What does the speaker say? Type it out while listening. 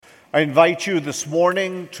I invite you this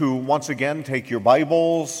morning to once again take your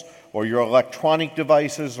Bibles or your electronic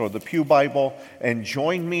devices or the Pew Bible and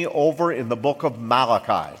join me over in the book of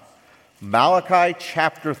Malachi. Malachi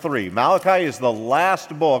chapter 3. Malachi is the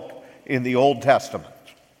last book in the Old Testament.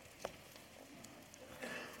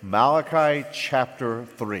 Malachi chapter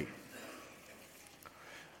 3.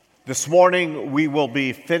 This morning we will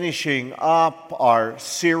be finishing up our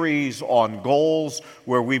series on goals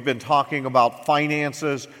where we've been talking about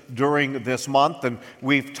finances during this month, and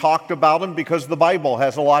we've talked about them because the Bible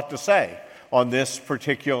has a lot to say on this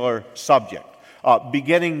particular subject.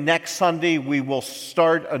 Beginning next Sunday, we will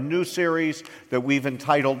start a new series that we've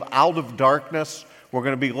entitled Out of Darkness. We're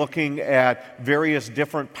going to be looking at various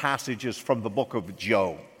different passages from the book of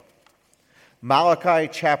Job. Malachi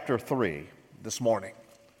chapter 3 this morning.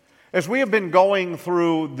 As we have been going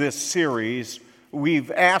through this series, we've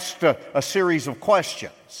asked a series of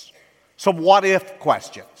questions, some what-if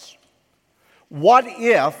questions. What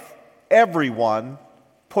if everyone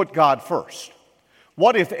put God first?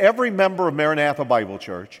 What if every member of Maranatha Bible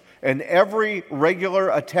Church and every regular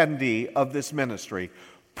attendee of this ministry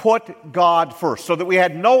put God first, so that we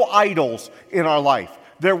had no idols in our life?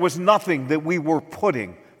 There was nothing that we were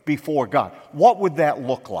putting before God. What would that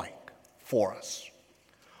look like for us?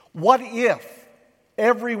 What if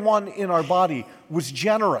everyone in our body was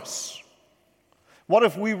generous? What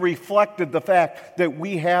if we reflected the fact that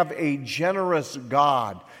we have a generous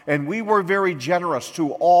God and we were very generous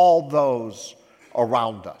to all those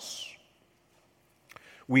around us?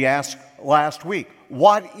 We asked last week,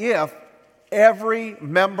 what if every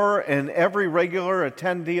member and every regular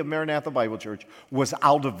attendee of Maranatha Bible Church was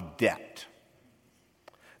out of debt?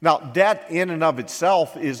 Now, debt in and of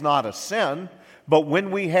itself is not a sin. But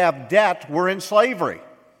when we have debt, we're in slavery,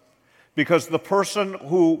 because the person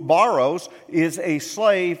who borrows is a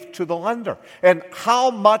slave to the lender. And how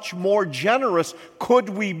much more generous could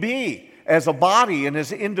we be as a body and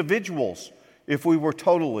as individuals if we were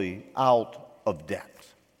totally out of debt?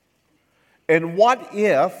 And what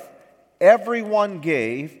if everyone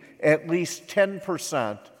gave at least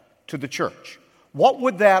 10% to the church? What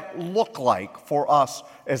would that look like for us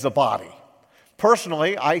as a body?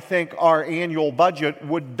 Personally, I think our annual budget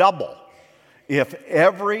would double if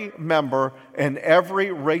every member and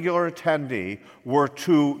every regular attendee were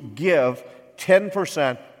to give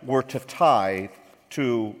 10%, were to tithe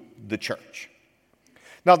to the church.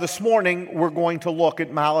 Now, this morning, we're going to look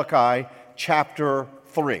at Malachi chapter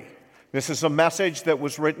 3. This is a message that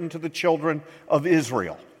was written to the children of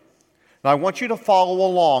Israel. Now, I want you to follow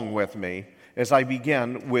along with me as I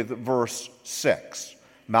begin with verse 6.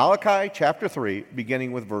 Malachi chapter 3,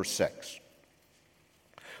 beginning with verse 6.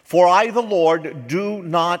 For I, the Lord, do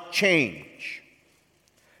not change.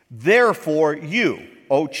 Therefore you,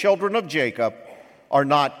 O children of Jacob, are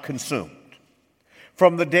not consumed.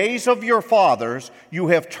 From the days of your fathers you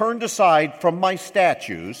have turned aside from my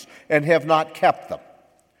statutes and have not kept them.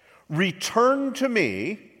 Return to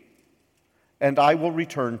me, and I will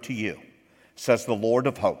return to you, says the Lord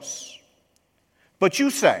of hosts. But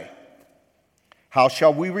you say, how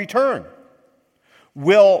shall we return?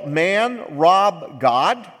 Will man rob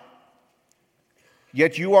God?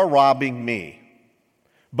 Yet you are robbing me.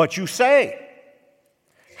 But you say,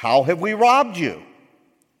 how have we robbed you?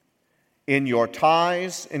 In your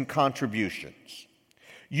tithes and contributions.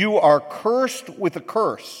 You are cursed with a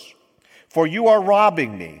curse, for you are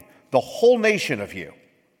robbing me, the whole nation of you.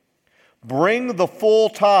 Bring the full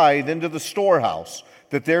tithe into the storehouse,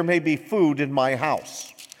 that there may be food in my house.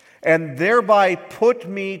 And thereby put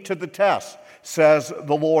me to the test, says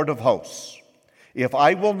the Lord of hosts, if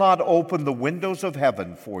I will not open the windows of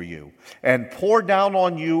heaven for you and pour down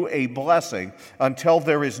on you a blessing until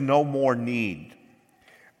there is no more need.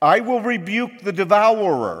 I will rebuke the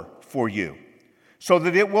devourer for you, so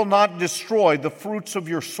that it will not destroy the fruits of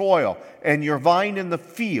your soil, and your vine in the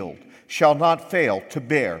field shall not fail to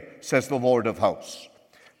bear, says the Lord of hosts.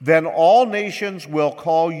 Then all nations will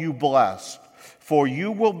call you blessed, for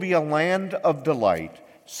you will be a land of delight,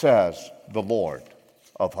 says the Lord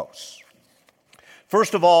of hosts.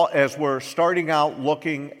 First of all, as we're starting out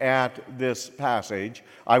looking at this passage,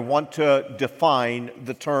 I want to define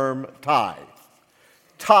the term tithe.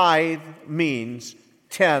 Tithe means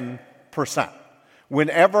 10%.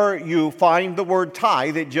 Whenever you find the word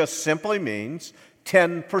tithe, it just simply means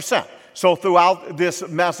 10%. So throughout this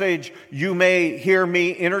message, you may hear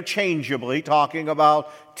me interchangeably talking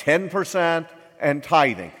about 10% and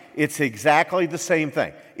tithing. It's exactly the same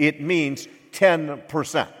thing. It means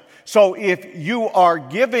 10%. So if you are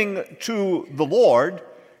giving to the Lord,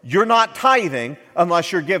 you're not tithing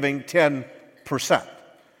unless you're giving 10%.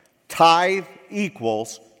 Tithe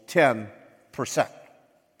equals 10%.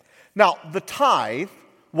 Now, the tithe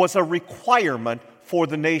was a requirement for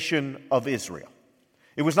the nation of Israel.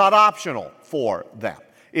 It was not optional for them.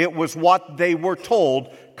 It was what they were told,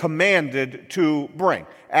 commanded to bring.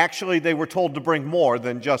 Actually, they were told to bring more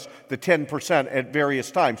than just the 10% at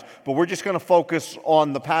various times. But we're just going to focus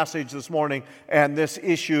on the passage this morning and this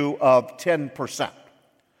issue of 10%.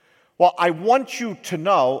 Well, I want you to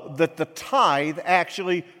know that the tithe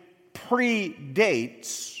actually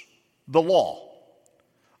predates the law.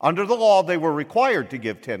 Under the law, they were required to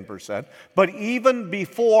give 10%, but even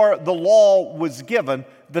before the law was given,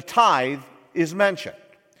 the tithe is mentioned.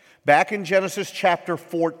 Back in Genesis chapter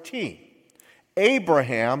 14,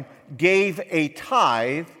 Abraham gave a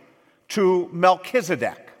tithe to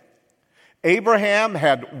Melchizedek. Abraham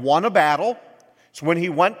had won a battle. It's when he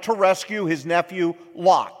went to rescue his nephew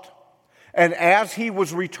Lot. And as he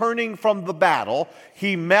was returning from the battle,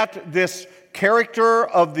 he met this character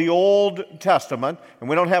of the Old Testament, and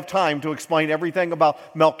we don't have time to explain everything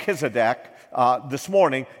about Melchizedek this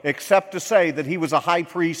morning, except to say that he was a high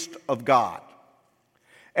priest of God.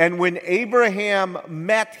 And when Abraham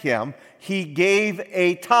met him, he gave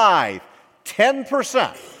a tithe,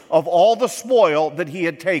 10% of all the spoil that he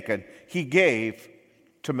had taken, he gave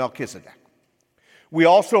to Melchizedek. We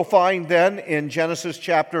also find then in Genesis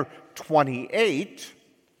chapter 28,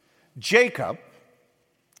 Jacob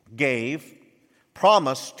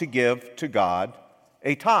promised to give to God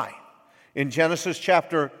a tithe. In Genesis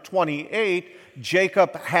chapter 28,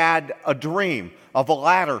 Jacob had a dream of a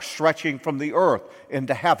ladder stretching from the earth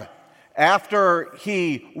into heaven. After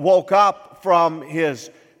he woke up from his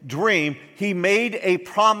dream, he made a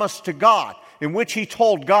promise to God in which he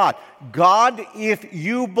told God, God, if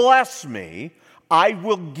you bless me, I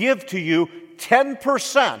will give to you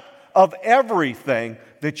 10% of everything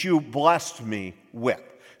that you blessed me with.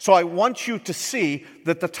 So I want you to see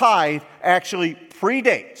that the tithe actually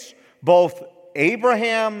predates. Both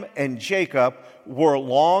Abraham and Jacob were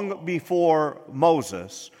long before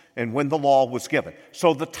Moses and when the law was given.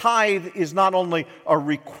 So the tithe is not only a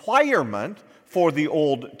requirement for the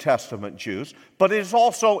Old Testament Jews, but it is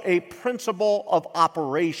also a principle of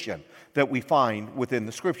operation that we find within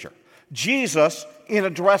the Scripture. Jesus, in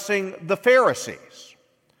addressing the Pharisees,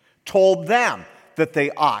 told them that they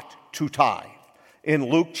ought to tithe. In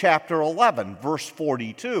Luke chapter 11, verse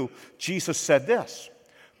 42, Jesus said this,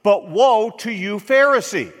 "But woe to you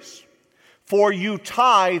Pharisees, for you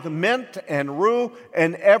tithe mint and rue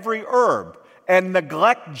and every herb, and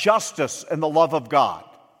neglect justice and the love of God."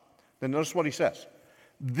 Then notice what he says.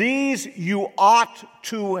 "These you ought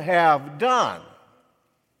to have done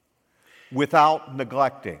without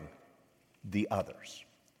neglecting the others."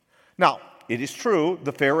 Now, it is true,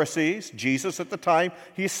 the Pharisees, Jesus at the time,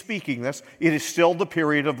 he is speaking this, it is still the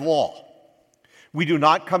period of law. We do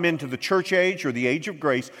not come into the church age or the age of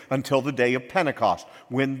grace until the day of Pentecost,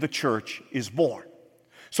 when the church is born.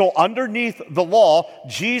 So underneath the law,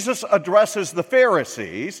 Jesus addresses the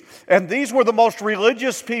Pharisees, and these were the most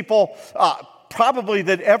religious people probably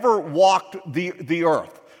that ever walked the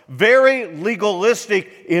earth. Very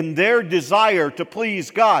legalistic in their desire to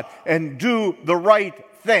please God and do the right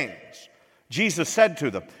things. Jesus said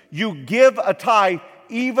to them, "You give a tithe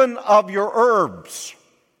even of your herbs."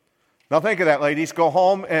 Now think of that, ladies. Go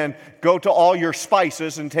home and go to all your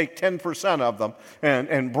spices and take 10% of them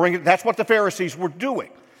and bring it. That's what the Pharisees were doing.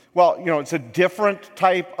 Well, it's a different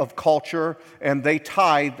type of culture, and they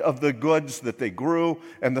tithed of the goods that they grew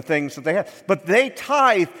and the things that they had. But they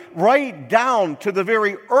tithe right down to the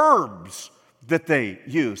very herbs that they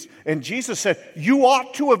used. And Jesus said, you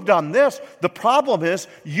ought to have done this. The problem is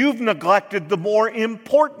you've neglected the more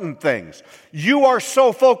important things. You are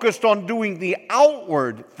so focused on doing the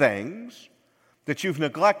outward things that you've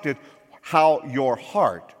neglected how your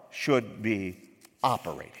heart should be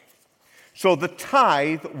operating. So the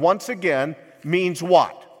tithe, once again, means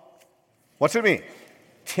what? What's it mean?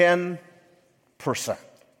 10%.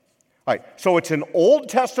 All right, so it's an Old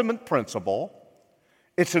Testament principle.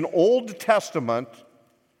 It's an Old Testament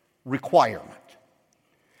requirement.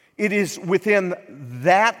 It is within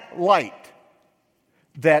that light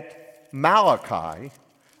that Malachi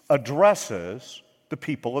addresses the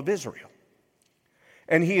people of Israel.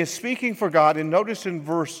 And he is speaking for God, and notice in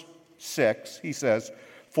verse 6, he says,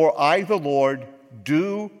 "For I, the Lord,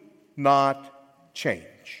 do not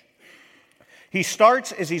change." He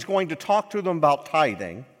starts, as he's going to talk to them about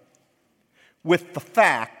tithing, with the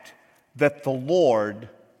fact that the Lord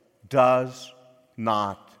does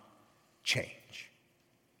not change.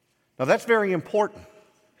 Now that's very important.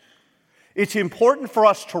 It's important for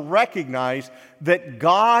us to recognize that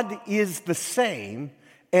God is the same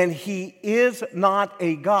and he is not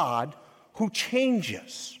a God who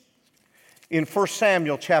changes. In 1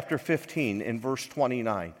 Samuel chapter 15, in verse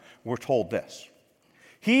 29, we're told this: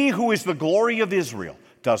 He who is the glory of Israel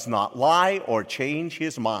does not lie or change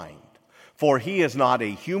his mind, for he is not a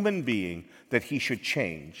human being that he should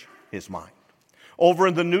change his mind. Over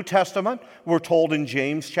in the New Testament, we're told in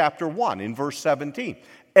James chapter 1, in verse 17,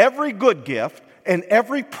 every good gift and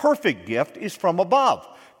every perfect gift is from above,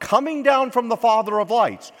 coming down from the Father of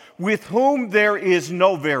lights, with whom there is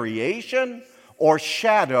no variation or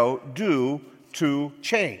shadow due to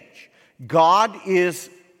change. God is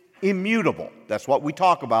immutable. That's what we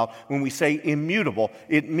talk about when we say immutable.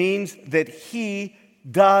 It means that he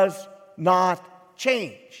does not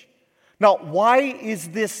change. Now, why is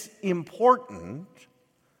this important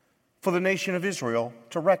for the nation of Israel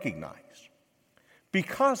to recognize?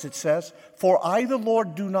 Because it says, for I, the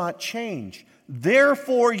Lord, do not change.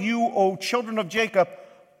 Therefore you, O children of Jacob,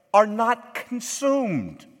 are not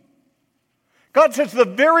consumed. God says the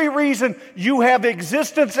very reason you have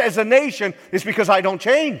existence as a nation is because I don't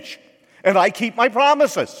change. And I keep my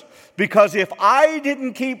promises. Because if I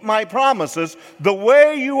didn't keep my promises, the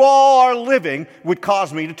way you all are living would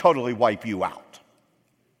cause me to totally wipe you out.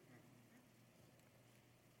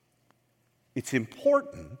 It's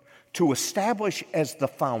important to establish as the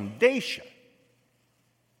foundation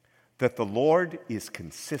that the Lord is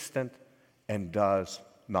consistent and does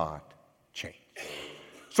not change.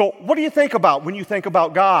 So what do you think about when you think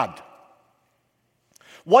about God?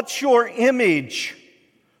 What's your image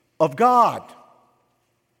of God?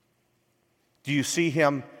 Do you see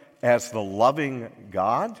him as the loving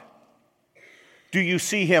God? Do you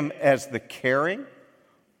see him as the caring,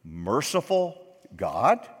 merciful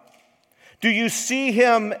God? Do you see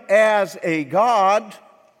him as a God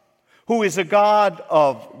who is a God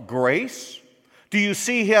of grace? Do you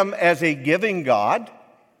see him as a giving God?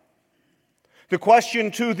 The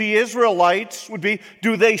question to the Israelites would be,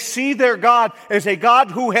 do they see their God as a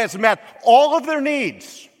God who has met all of their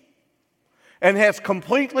needs and has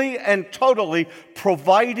completely and totally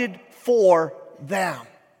provided for them?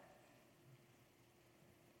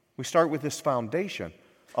 We start with this foundation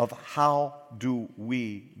of how do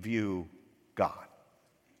we view God?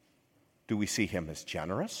 Do we see him as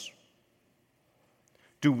generous?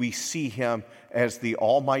 Do we see him as the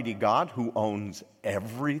Almighty God who owns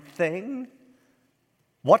everything?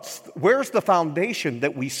 Where's the foundation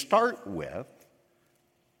that we start with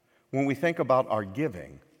when we think about our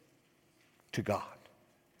giving to God?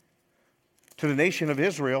 To the nation of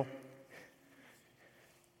Israel,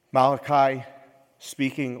 Malachi,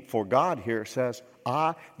 speaking for God here, says,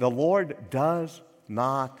 the Lord does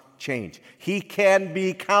not change. He can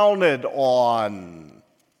be counted on.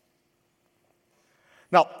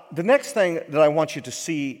 Now, the next thing that I want you to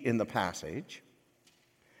see in the passage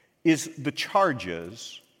is the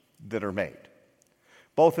charges that are made,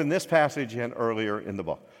 both in this passage and earlier in the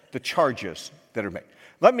book. The charges that are made.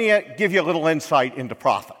 Let me give you a little insight into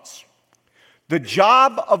prophets. The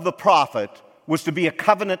job of the prophet was to be a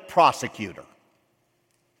covenant prosecutor.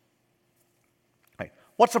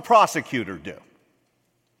 What's a prosecutor do?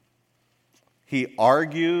 He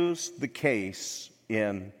argues the case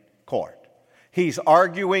in court. He's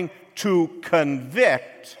arguing to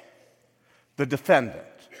convict the defendant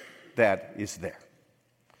that is there.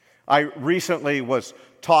 I recently was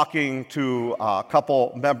talking to a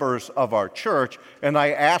couple members of our church, and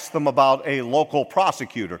I asked them about a local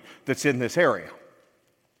prosecutor that's in this area.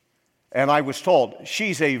 And I was told,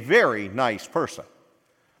 she's a very nice person,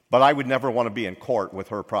 but I would never want to be in court with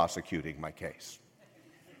her prosecuting my case.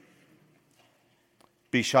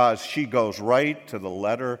 Because she goes right to the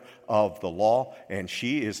letter of the law, and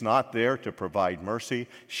she is not there to provide mercy.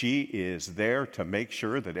 She is there to make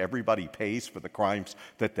sure that everybody pays for the crimes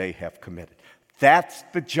that they have committed. That's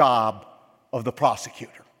the job of the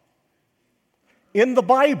prosecutor. In the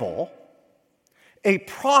Bible, a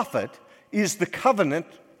prophet is the covenant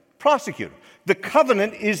prosecutor. The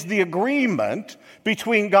covenant is the agreement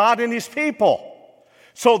between God and his people.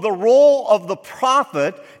 So the role of the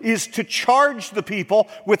prophet is to charge the people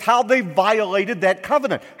with how they violated that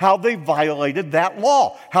covenant, how they violated that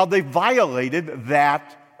law, how they violated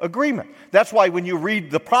that agreement. That's why when you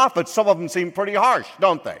read the prophets, some of them seem pretty harsh,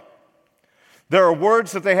 don't they? There are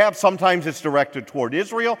words that they have. Sometimes it's directed toward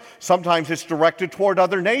Israel. Sometimes it's directed toward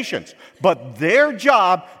other nations. But their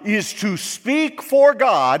job is to speak for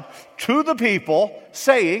God to the people,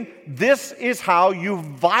 saying, this is how you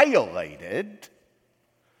violated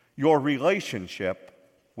your relationship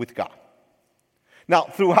with God. Now,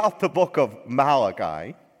 throughout the book of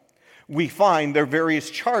Malachi, we find there are various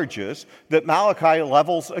charges that Malachi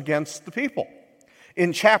levels against the people.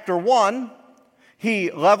 In chapter 1,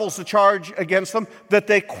 he levels the charge against them that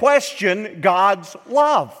they question God's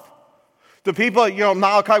love. The people,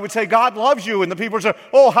 Malachi would say, God loves you. And the people would say,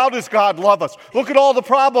 oh, how does God love us? Look at all the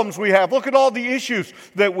problems we have. Look at all the issues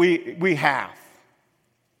that we have.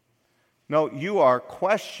 No, you are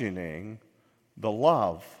questioning the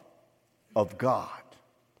love of God.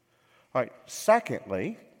 All right.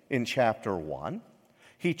 Secondly, in chapter 1,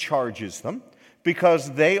 he charges them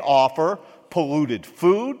because they offer polluted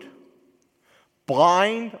food,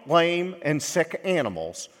 blind, lame, and sick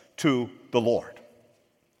animals to the Lord.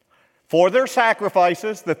 For their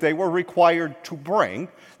sacrifices that they were required to bring,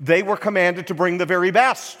 they were commanded to bring the very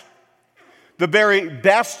best. The very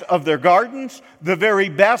best of their gardens, the very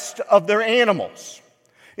best of their animals.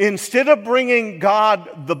 Instead of bringing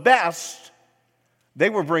God the best, they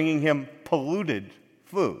were bringing him polluted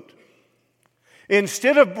food.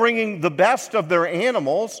 Instead of bringing the best of their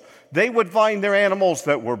animals, they would find their animals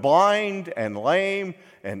that were blind and lame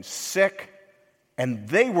and sick, and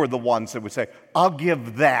they were the ones that would say, I'll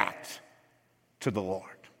give that to the Lord.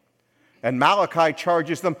 And Malachi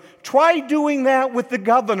charges them, try doing that with the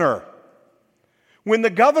governor. When the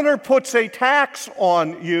governor puts a tax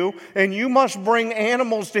on you and you must bring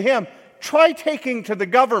animals to him, try taking to the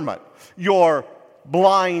government your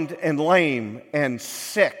blind and lame and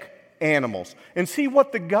sick animals and see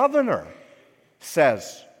what the governor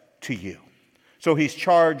says to you. So he's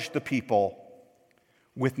charged the people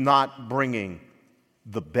with not bringing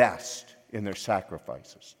the best in their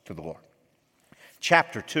sacrifices to the Lord.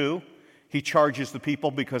 Chapter 2, he charges the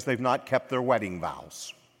people because they've not kept their wedding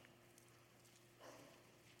vows.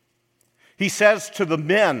 He says to the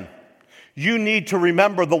men, you need to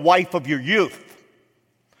remember the wife of your youth.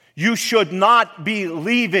 You should not be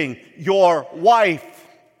leaving your wife.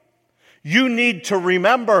 You need to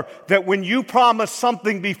remember that when you promise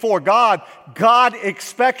something before God, God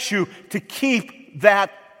expects you to keep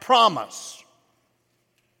that promise.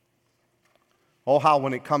 Oh, how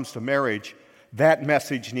when it comes to marriage, that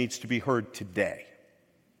message needs to be heard today.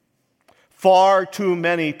 Far too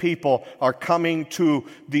many people are coming to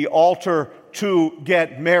the altar to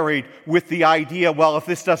get married with the idea, well, if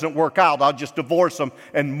this doesn't work out, I'll just divorce them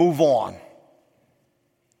and move on.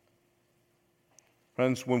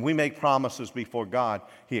 Friends, when we make promises before God,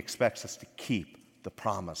 he expects us to keep the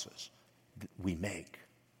promises that we make.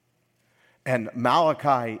 And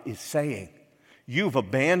Malachi is saying, you've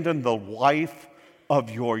abandoned the wife of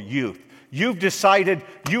your youth. You've decided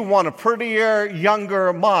you want a prettier,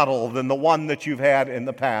 younger model than the one that you've had in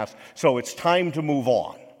the past, so it's time to move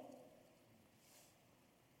on.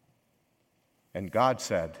 And God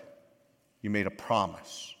said, you made a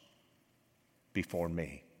promise before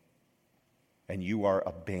me, and you are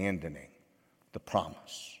abandoning the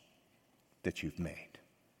promise that you've made.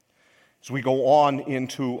 As we go on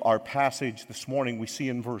into our passage this morning, we see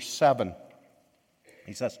in verse 7,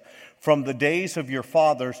 he says, from the days of your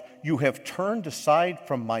fathers, you have turned aside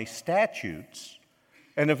from my statutes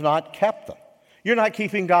and have not kept them. You're not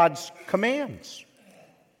keeping God's commands.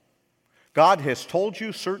 God has told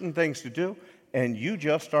you certain things to do, and you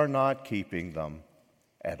just are not keeping them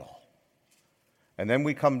at all. And then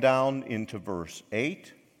we come down into verse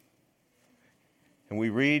 8, and we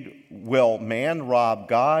read, will man rob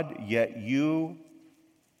God? Yet you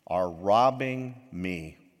are robbing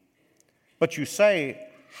me. But you say,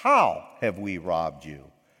 how have we robbed you?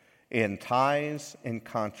 In tithes and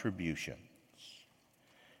contributions.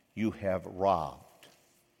 You have robbed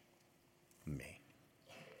me.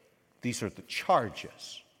 These are the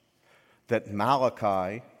charges that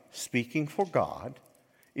Malachi, speaking for God,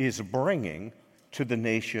 is bringing to the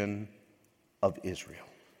nation of Israel.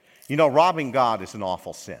 You know, robbing God is an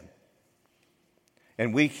awful sin.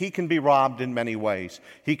 And he can be robbed in many ways.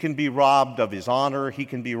 He can be robbed of his honor. He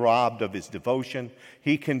can be robbed of his devotion.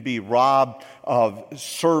 He can be robbed of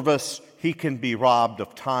service. He can be robbed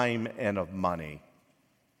of time and of money.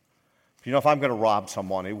 You know, if I'm going to rob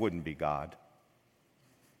someone, it wouldn't be God.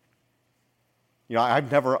 You know,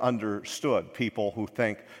 I've never understood people who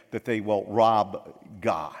think that they will rob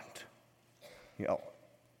God. You know,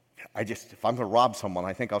 if I'm going to rob someone,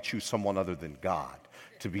 I think I'll choose someone other than God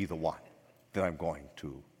to be the one that I'm going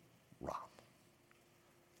to rob.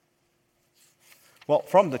 Well,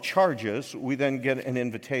 from the charges, we then get an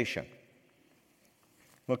invitation.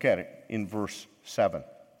 Look at it in verse 7.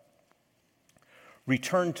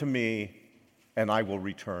 Return to me, and I will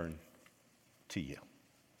return to you.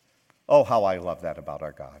 Oh, how I love that about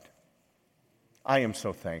our God. I am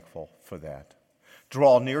so thankful for that.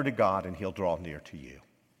 Draw near to God, and he'll draw near to you.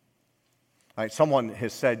 All right, someone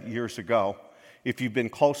has said years ago, if you've been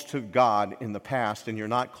close to God in the past and you're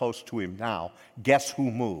not close to Him now, guess who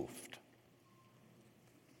moved?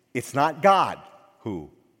 It's not God who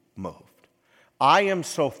moved. I am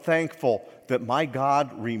so thankful that my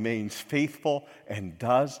God remains faithful and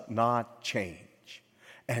does not change.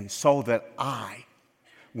 And so that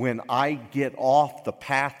when I get off the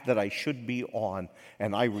path that I should be on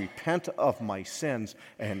and I repent of my sins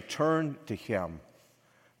and turn to Him,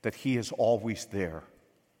 that He is always there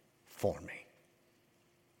for me.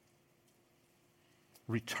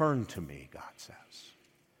 Return to me, God says,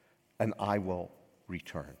 and I will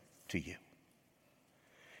return to you.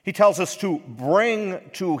 He tells us to bring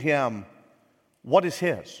to Him what is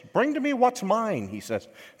His. Bring to me what's mine, He says,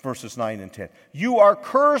 verses 9 and 10. You are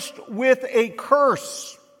cursed with a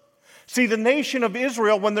curse. See, the nation of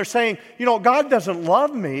Israel, when they're saying, God doesn't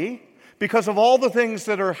love me because of all the things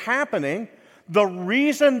that are happening, the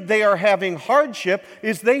reason they are having hardship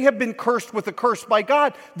is they have been cursed with a curse by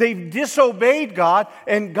God. They've disobeyed God,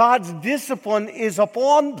 and God's discipline is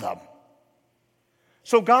upon them.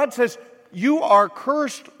 So God says, you are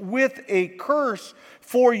cursed with a curse,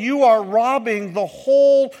 for you are robbing the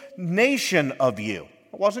whole nation of you.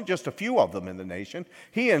 It wasn't just a few of them in the nation.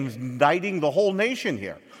 He is indicting the whole nation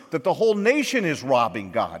here, that the whole nation is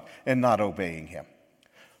robbing God and not obeying Him.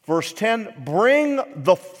 Verse 10, bring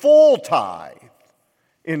the full tithe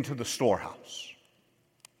into the storehouse.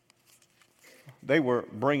 They were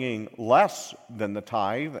bringing less than the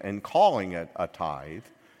tithe and calling it a tithe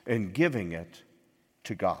and giving it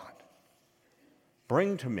to God.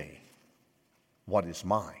 Bring to me what is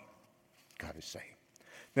mine, God is saying.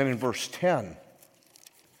 Then in verse 10,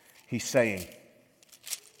 He's saying,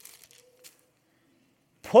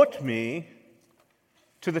 put me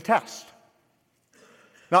to the test.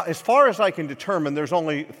 Now, as far as I can determine, there's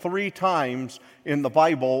only 3 times in the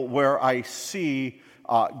Bible where I see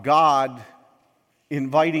God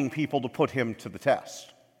inviting people to put Him to the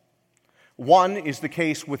test. One is the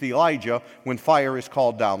case with Elijah when fire is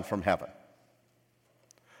called down from heaven.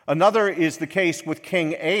 Another is the case with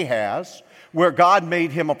King Ahaz, where God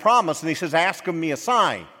made him a promise, and He says, ask of me a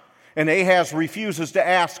sign. And Ahaz refuses to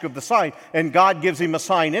ask of the sign, and God gives him a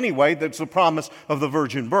sign anyway, that's the promise of the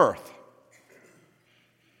virgin birth.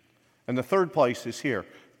 And the third place is here,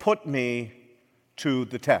 put me to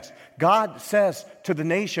the test. God says to the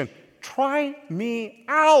nation, try me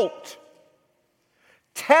out.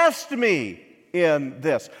 Test me in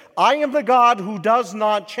this. I am the God who does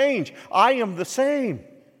not change. I am the same.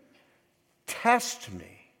 Test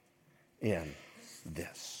me in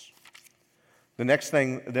this. The next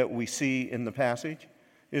thing that we see in the passage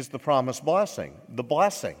is the promised blessing. The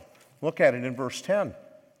blessing. Look at it in verse 10.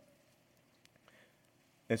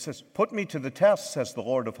 It says, put me to the test, says the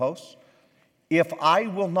Lord of hosts, if I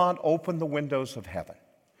will not open the windows of heaven.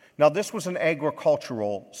 Now, this was an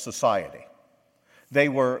agricultural society. They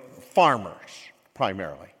were farmers,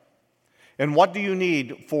 primarily. And what do you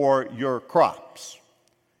need for your crops?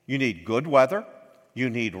 You need good weather. You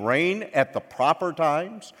need rain at the proper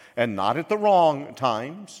times and not at the wrong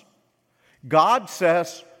times. God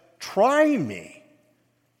says, try me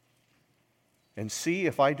and see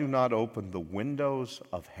if I do not open the windows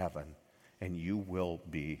of heaven, and you will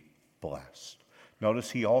be blessed. Notice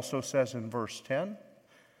He also says in verse 10,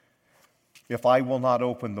 if I will not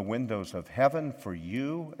open the windows of heaven for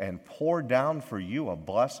you and pour down for you a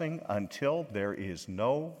blessing until there is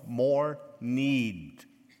no more need.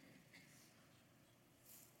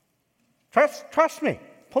 Trust me.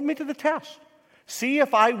 Put me to the test. See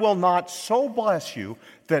if I will not so bless you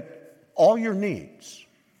that all your needs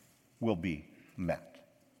will be met.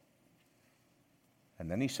 And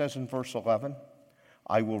then He says in verse 11,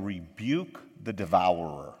 I will rebuke the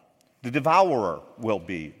devourer. The devourer will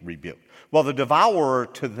be rebuked. Well, the devourer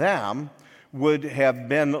to them would have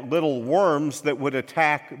been little worms that would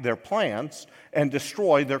attack their plants and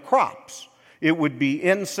destroy their crops. It would be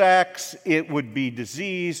insects, it would be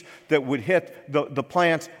disease that would hit the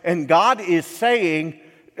plants. And God is saying,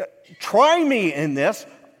 try me in this,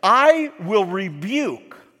 I will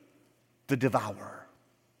rebuke the devourer.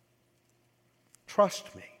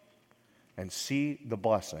 Trust me and see the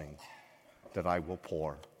blessing that I will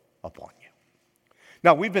pour upon you.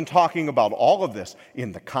 Now, we've been talking about all of this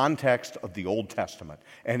in the context of the Old Testament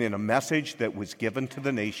and in a message that was given to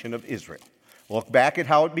the nation of Israel. Look back at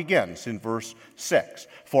how it begins in verse 6.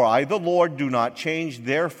 For I, the Lord, do not change,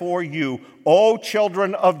 therefore you, O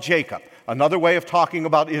children of Jacob. Another way of talking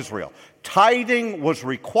about Israel. Tithing was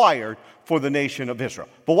required for the nation of Israel.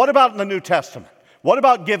 But what about in the New Testament? What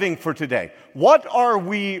about giving for today? What are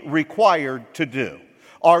we required to do?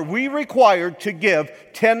 Are we required to give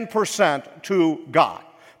 10% to God?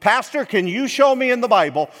 Pastor, can you show me in the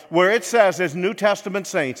Bible where it says as New Testament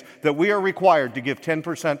saints that we are required to give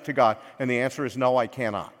 10% to God? And the answer is no, I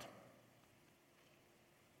cannot.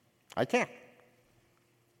 I can't.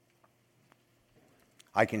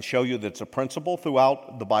 I can show you that it's a principle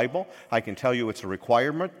throughout the Bible. I can tell you it's a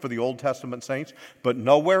requirement for the Old Testament saints. But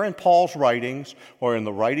nowhere in Paul's writings or in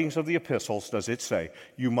the writings of the epistles does it say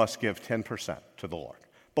you must give 10% to the Lord.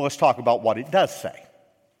 But let's talk about what it does say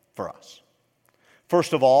for us.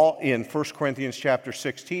 First of all, in 1 Corinthians chapter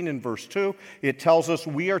 16 and verse 2, it tells us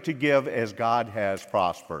we are to give as God has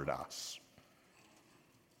prospered us.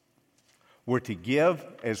 We're to give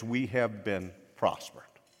as we have been prospered.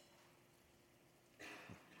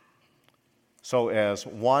 So as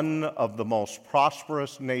one of the most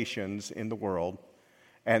prosperous nations in the world,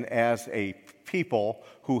 and as a people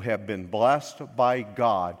who have been blessed by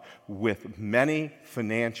God with many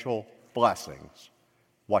financial blessings,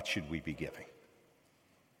 what should we be giving?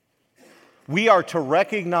 We are to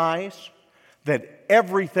recognize that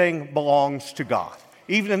everything belongs to God.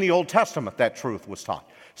 Even in the Old Testament, that truth was taught.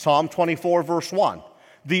 Psalm 24, verse 1.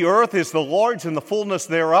 The earth is the Lord's and the fullness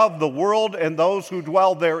thereof, the world and those who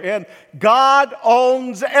dwell therein. God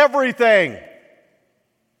owns everything.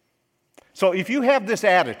 So if you have this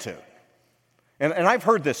attitude, and I've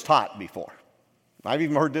heard this taught before. I've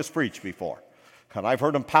even heard this preached before. And I've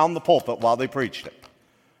heard them pound the pulpit while they preached it.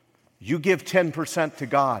 You give 10% to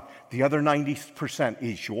God. The other 90%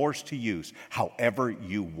 is yours to use however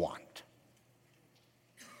you want.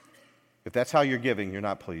 If that's how you're giving, you're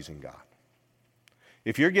not pleasing God.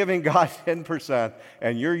 If you're giving God 10%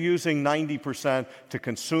 and you're using 90% to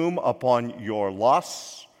consume upon your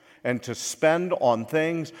lusts and to spend on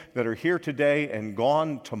things that are here today and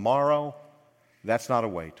gone tomorrow, that's not a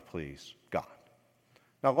way to please God.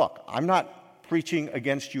 Now look, I'm not preaching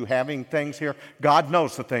against you having things here. God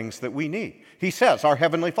knows the things that we need. He says, our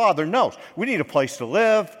Heavenly Father knows. We need a place to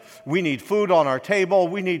live. We need food on our table.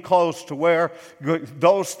 We need clothes to wear.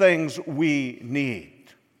 Those things we need.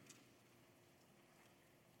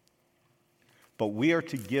 But we are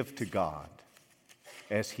to give to God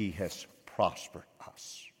as He has prospered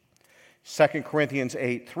us. 2 Corinthians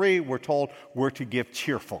 8:3, we're told we're to give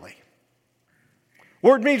cheerfully.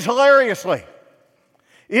 Word means hilariously.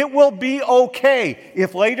 It will be okay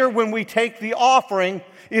if later when we take the offering,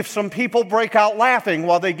 if some people break out laughing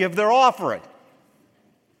while they give their offering.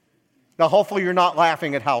 Now, hopefully you're not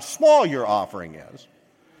laughing at how small your offering is,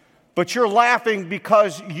 but you're laughing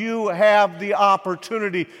because you have the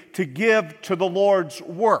opportunity to give to the Lord's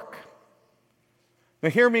work.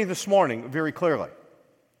 Now, hear me this morning very clearly.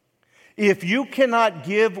 If you cannot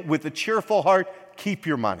give with a cheerful heart, keep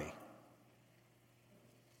your money.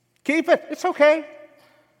 Keep it. It's okay.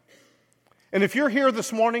 And if you're here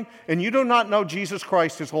this morning and you do not know Jesus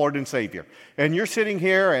Christ as Lord and Savior, and you're sitting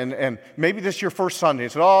here and maybe this is your first Sunday,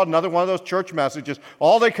 and said, oh, another one of those church messages,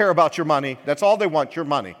 all they care about your money, that's all they want, your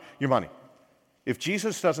money. If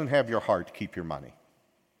Jesus doesn't have your heart, keep your money.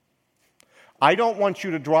 I don't want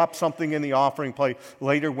you to drop something in the offering plate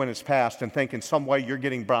later when it's passed and think in some way you're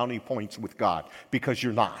getting brownie points with God, because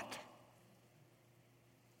you're not.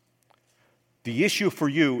 The issue for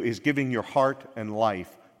you is giving your heart and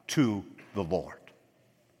life to the Lord.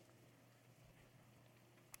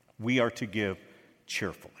 We are to give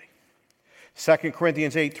cheerfully. 2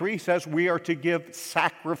 Corinthians 8:3 says we are to give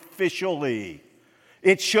sacrificially.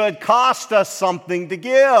 It should cost us something to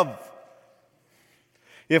give.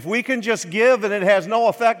 If we can just give and it has no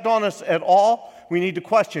effect on us at all, we need to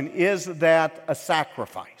question, is that a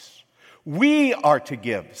sacrifice? We are to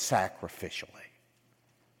give sacrificially.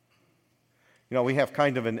 You know, we have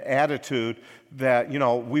kind of an attitude that,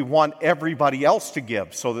 we want everybody else to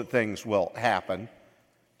give so that things will happen.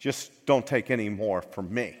 Just don't take any more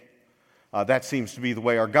from me. That seems to be the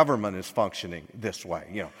way our government is functioning this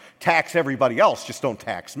way. Tax everybody else, just don't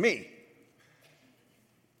tax me.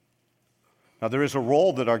 Now, there is a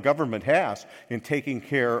role that our government has in taking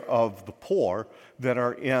care of the poor that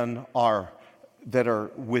are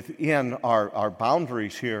within our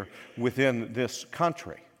boundaries here within this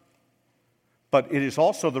country. But it is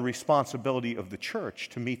also the responsibility of the church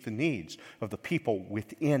to meet the needs of the people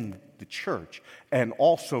within the church and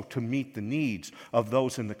also to meet the needs of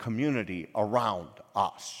those in the community around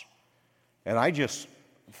us. And I just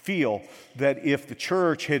feel that if the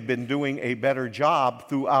church had been doing a better job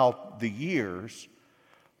throughout the years,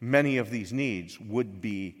 many of these needs would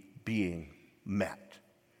be being met.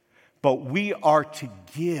 But we are to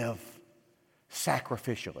give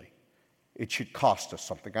sacrificially. It should cost us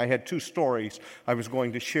something. I had two stories I was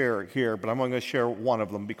going to share here, but I'm only going to share one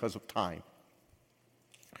of them because of time.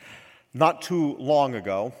 Not too long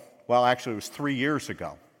ago, well, actually it was 3 years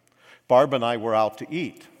ago, Barb and I were out to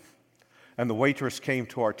eat, and the waitress came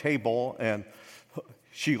to our table, and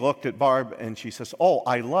she looked at Barb, and she says, "Oh,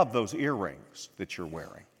 I love those earrings that you're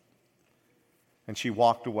wearing." And she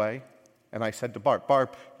walked away, and I said to Barb,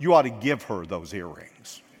 "Barb, you ought to give her those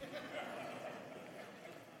earrings."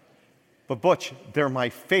 "But Butch, they're my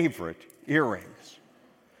favorite earrings."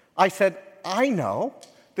 I said, "I know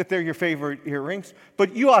that they're your favorite earrings,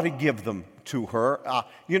 but you ought to give them to her."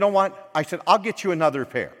 You know what? I said, "I'll get you another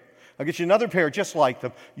pair. I'll get you another pair just like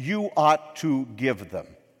them. You ought to give them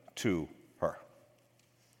to her."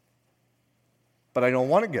 But I don't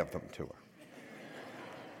want to give them to her.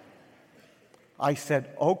 I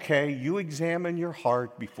said, "Okay, you examine your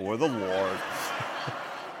heart before the Lord.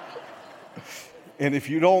 And if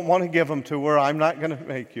you don't want to give them to her, I'm not going to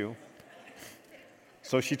make you."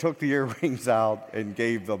 So she took the earrings out and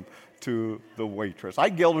gave them to the waitress. I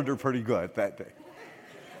guilted her pretty good that day.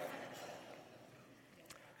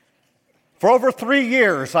 For over 3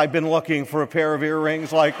 years, I've been looking for a pair of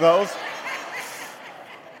earrings like those.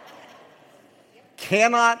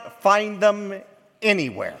 Cannot find them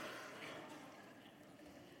anywhere.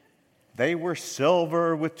 They were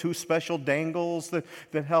silver with 2 special dangles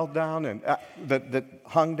that held down and that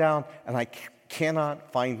hung down, and I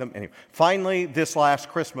cannot find them anywhere. Finally, this last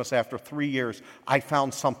Christmas, after 3 years, I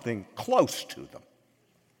found something close to them.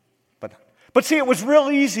 But see, it was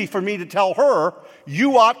real easy for me to tell her,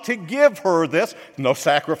 "You ought to give her this." No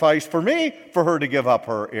sacrifice for me for her to give up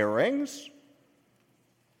her earrings.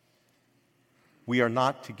 We are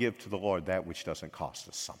not to give to the Lord that which doesn't cost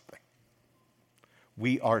us something.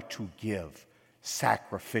 We are to give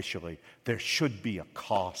sacrificially. There should be a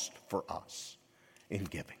cost for us in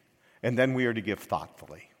giving. And then we are to give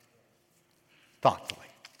thoughtfully. Thoughtfully.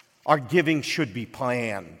 Our giving should be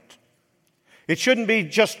planned. It shouldn't be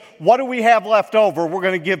just, what do we have left over? We're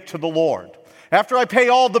going to give to the Lord. After I pay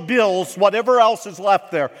all the bills, whatever else is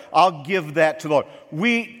left there, I'll give that to the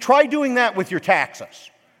Lord. Try doing that with your taxes.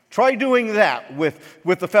 Try doing that with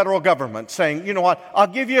the federal government, saying, "You know what, I'll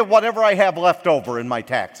give you whatever I have left over in my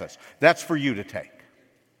taxes. That's for you to take."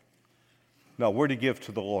 No, we're to give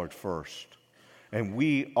to the Lord first. And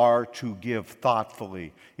we are to give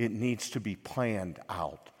thoughtfully. It needs to be planned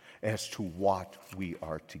out as to what we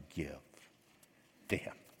are to give to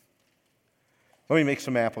Him. Let me make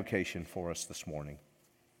some application for us this morning.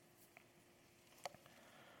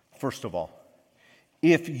 First of all,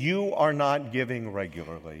 if you are not giving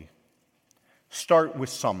regularly, start with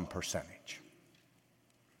some percentage.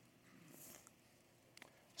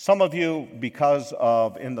 Some of you, because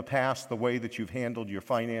of in the past the way that you've handled your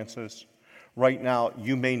finances, right now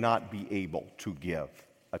you may not be able to give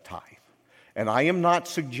a tithe. And I am not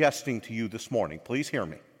suggesting to you this morning, please hear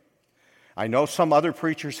me. I know some other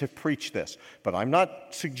preachers have preached this, but I'm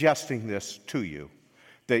not suggesting this to you,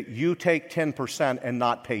 that you take 10% and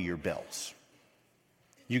not pay your bills.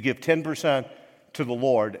 You give 10% to the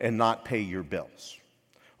Lord and not pay your bills.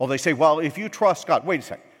 Well, they say, well, if you trust God, wait a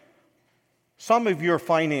second. Some of your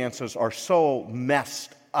finances are so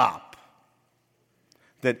messed up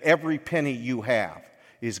that every penny you have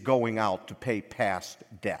is going out to pay past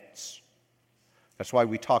debts. That's why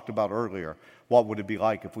we talked about earlier, what would it be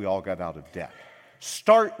like if we all got out of debt?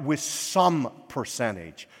 Start with some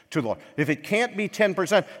percentage to the Lord. If it can't be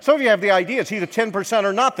 10%, some of you have the idea it's either 10%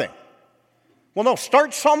 or nothing. Well, no,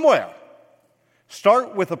 start somewhere.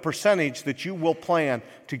 Start with a percentage that you will plan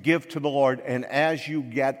to give to the Lord, and as you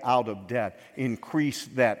get out of debt, increase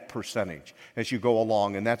that percentage as you go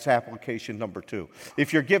along, and that's application number 2.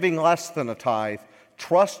 If you're giving less than a tithe,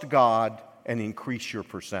 trust God and increase your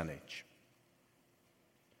percentage.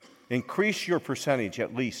 Increase your percentage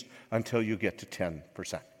at least until you get to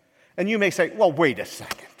 10%. And you may say, well, wait a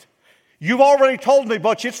second. You've already told me,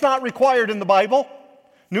 Butch, it's not required in the Bible.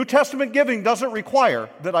 New Testament giving doesn't require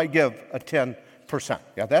that I give a 10%.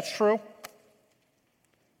 Yeah, that's true.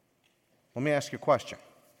 Let me ask you a question.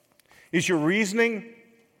 Is your reasoning,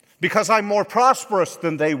 because I'm more prosperous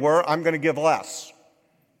than they were, I'm going to give less?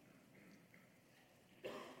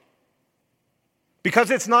 Because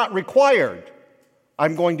it's not required,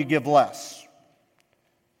 I'm going to give less.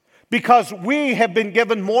 Because we have been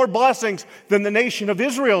given more blessings than the nation of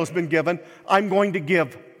Israel has been given, I'm going to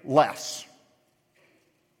give less.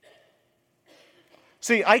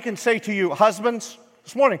 See, I can say to you, husbands,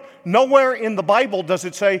 this morning, nowhere in the Bible does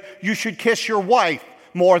it say you should kiss your wife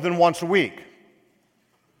more than once a week.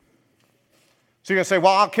 So you're going to say,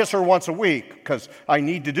 well, I'll kiss her once a week because I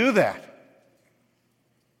need to do that.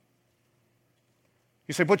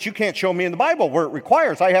 You say, but you can't show me in the Bible where it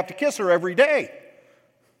requires I have to kiss her every day.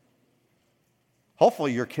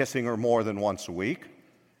 Hopefully you're kissing her more than once a week.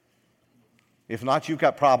 If not, you've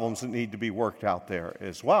got problems that need to be worked out there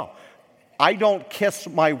as well. I don't kiss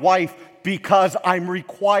my wife because I'm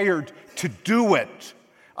required to do it.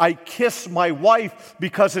 I kiss my wife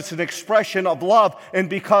because it's an expression of love and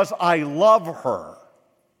because I love her.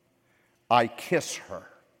 I kiss her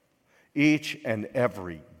each and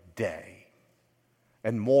every day,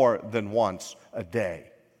 and more than once a day.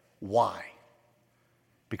 Why?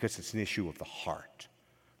 Because it's an issue of the heart,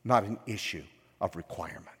 not an issue of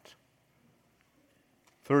requirement.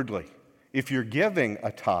 Thirdly, if you're giving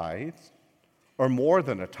a tithe or more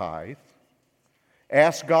than a tithe,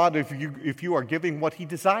 ask God if you are giving what He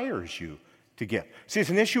desires you to give. See, it's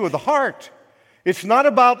an issue of the heart. It's not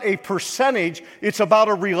about a percentage. It's about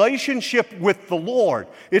a relationship with the Lord.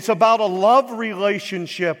 It's about a love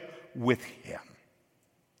relationship with Him.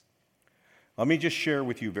 Let me just share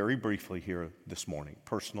with you very briefly here this morning,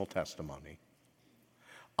 personal testimony.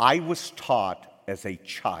 I was taught as a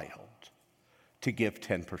child to give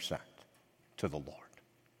 10% to the Lord.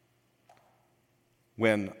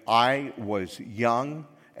 When I was young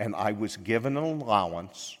and I was given an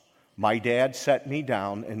allowance, my dad set me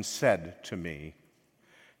down and said to me,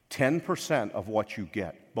 10% of what you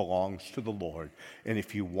get belongs to the Lord, and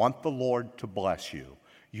if you want the Lord to bless you,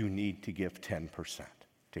 you need to give 10%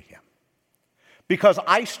 to Him. Because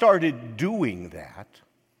I started doing that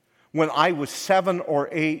when I was 7 or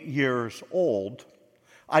 8 years old,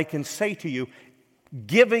 I can say to you,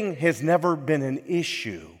 giving has never been an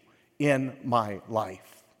issue in my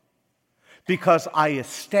life because I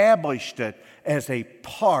established it as a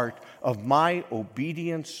part of my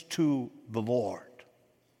obedience to the Lord.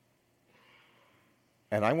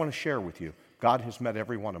 And I want to share with you, God has met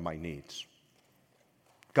every one of my needs.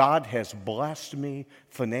 God has blessed me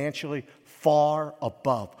financially far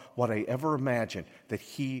above what I ever imagined that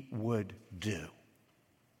He would do.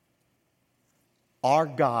 Our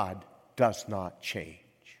God does not change,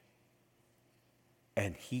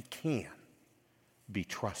 and He can be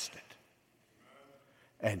trusted.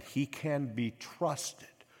 And He can be trusted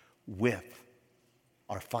with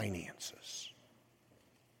our finances.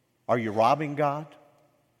 Are you robbing God?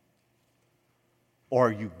 Or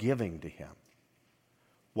are you giving to Him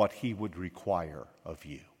what He would require of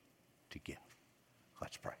you to give?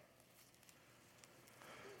 Let's pray.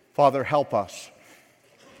 Father, help us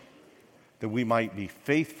that we might be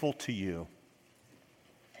faithful to You,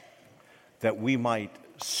 that we might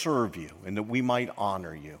serve You, and that we might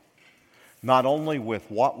honor You, not only with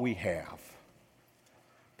what we have,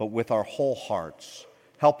 but with our whole hearts.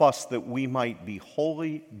 Help us that we might be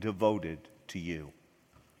wholly devoted to You.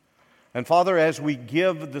 And Father, as we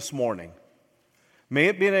give this morning, may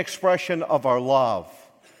it be an expression of our love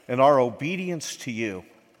and our obedience to You.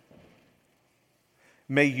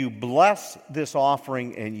 May You bless this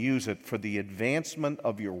offering and use it for the advancement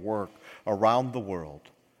of Your work around the world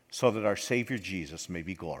so that our Savior Jesus may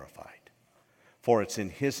be glorified. For it's in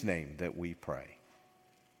His name that we pray.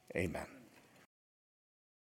 Amen.